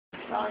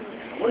What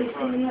are you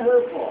singing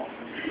her for?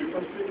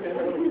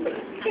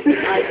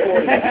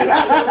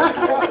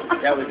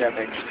 That was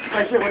epic.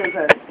 I should what it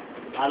said.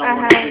 I don't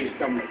want to see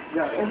some.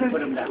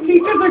 Put them down.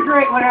 Teachers are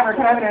great, whatever,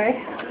 can I have an A?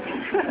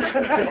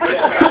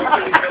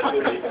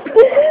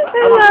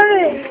 I love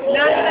it.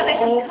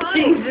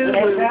 Jesus.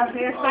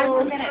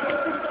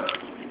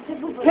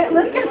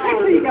 Let's get a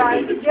picture, you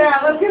guys.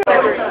 Yeah, let's get a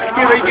picture.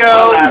 Here we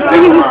go.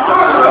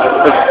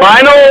 The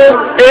final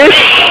fish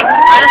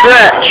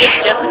stretch.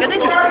 Jessica did.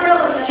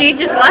 She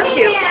just left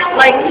you.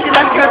 Like, she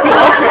left you at the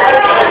altar.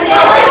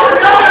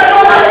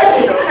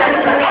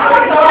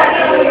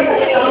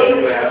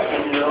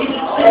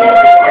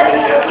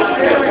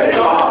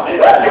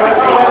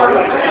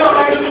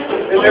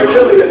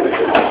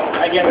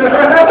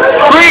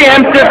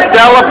 Preemptive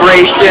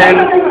celebration.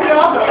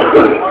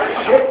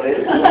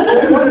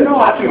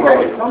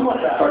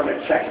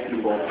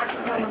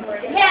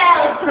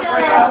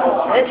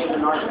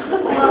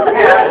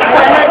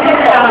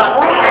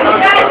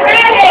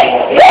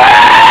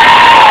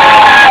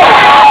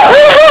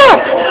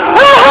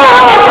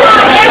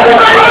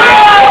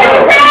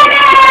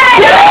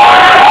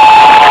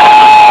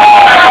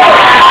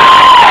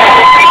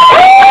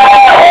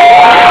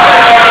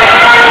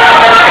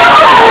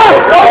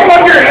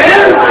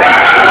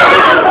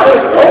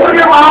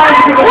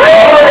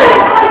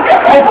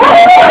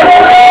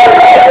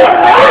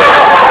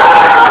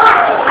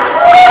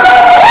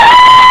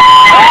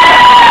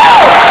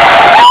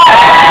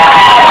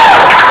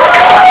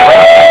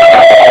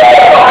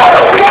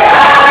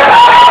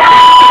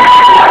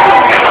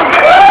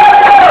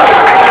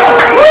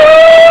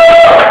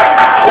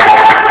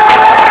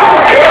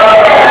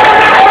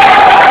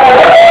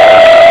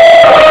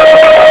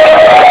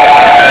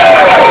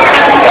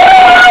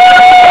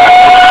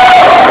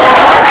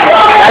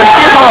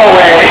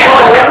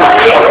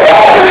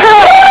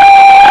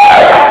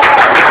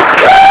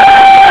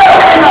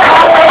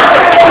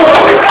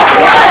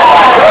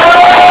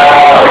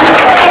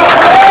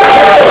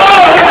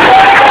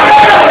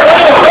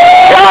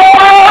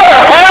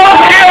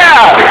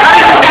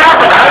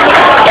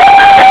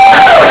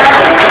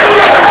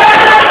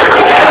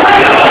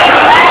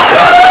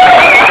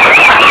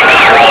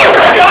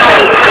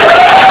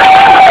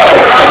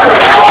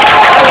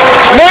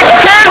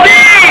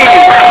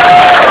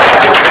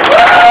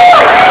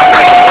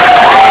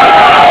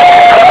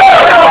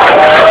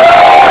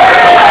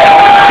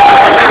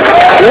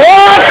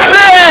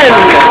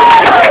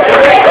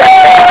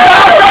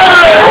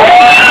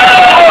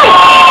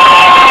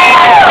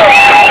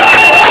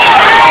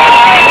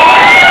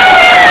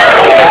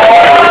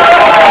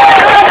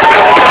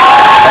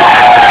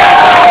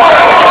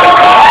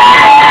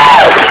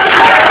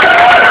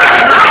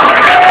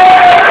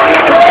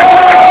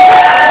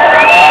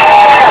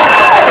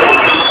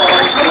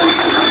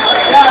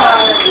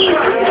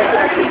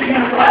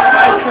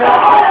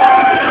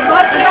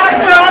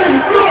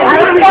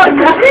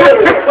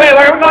 Wait,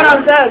 where are we going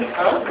outside?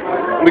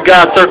 We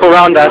gotta circle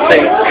around that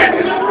thing.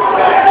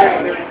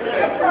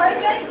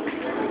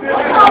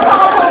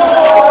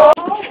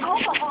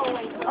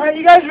 Alright,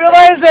 you guys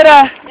realize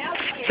that,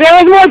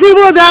 there's more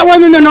people at that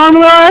one than there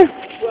normally are?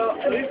 Well,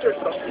 at least there's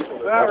some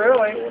people. Not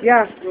really.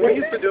 Yeah. We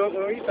used to do it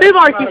when we used to. There's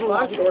more people.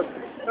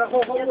 That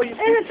whole hallway used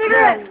to And a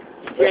cigarette.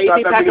 Yeah, you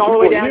see packed all the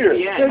way down to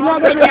the end. There's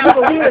not that many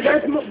people here.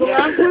 The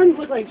last one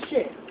looked like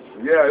shit.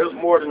 Yeah, it was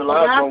more than the The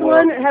last last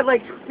one. one had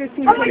like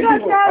 15, oh 20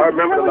 people. I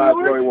remember the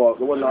last story walk.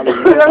 It wasn't all the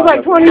There was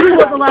like 20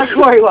 people at the last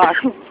story walk.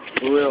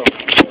 For real.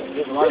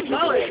 There's a lot of people.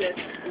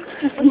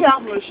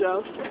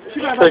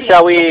 So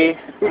shall we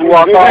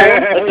walk on?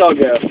 Let's all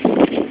go.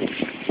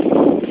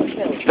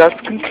 Thus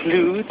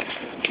concludes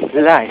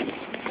life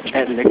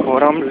at Le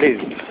Cordon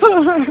Bleu.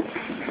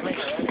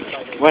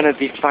 One of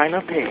the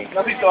final days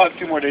We still have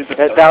 2 more days.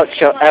 that thou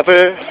shalt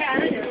ever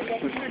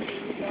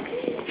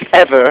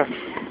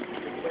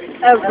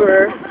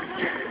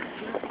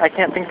I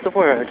can't think of the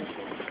word.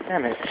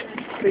 Damn it.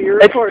 So you're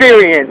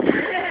Experience.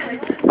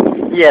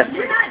 Yes.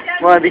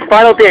 One of the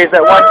final days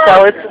that one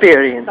shall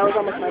experience. That was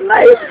almost my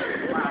life.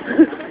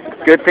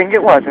 Good thing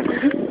it wasn't.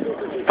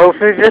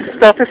 Hopefully this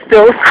stuff is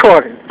still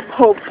recorded.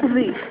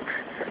 Hopefully.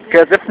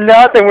 Because if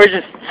not, then we're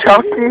just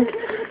talking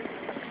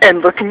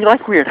and looking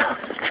like weirdos.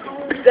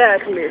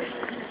 Exactly.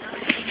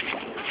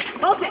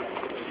 Okay.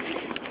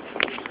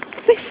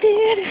 We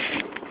did it.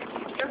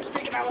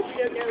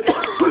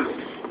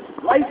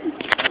 Life.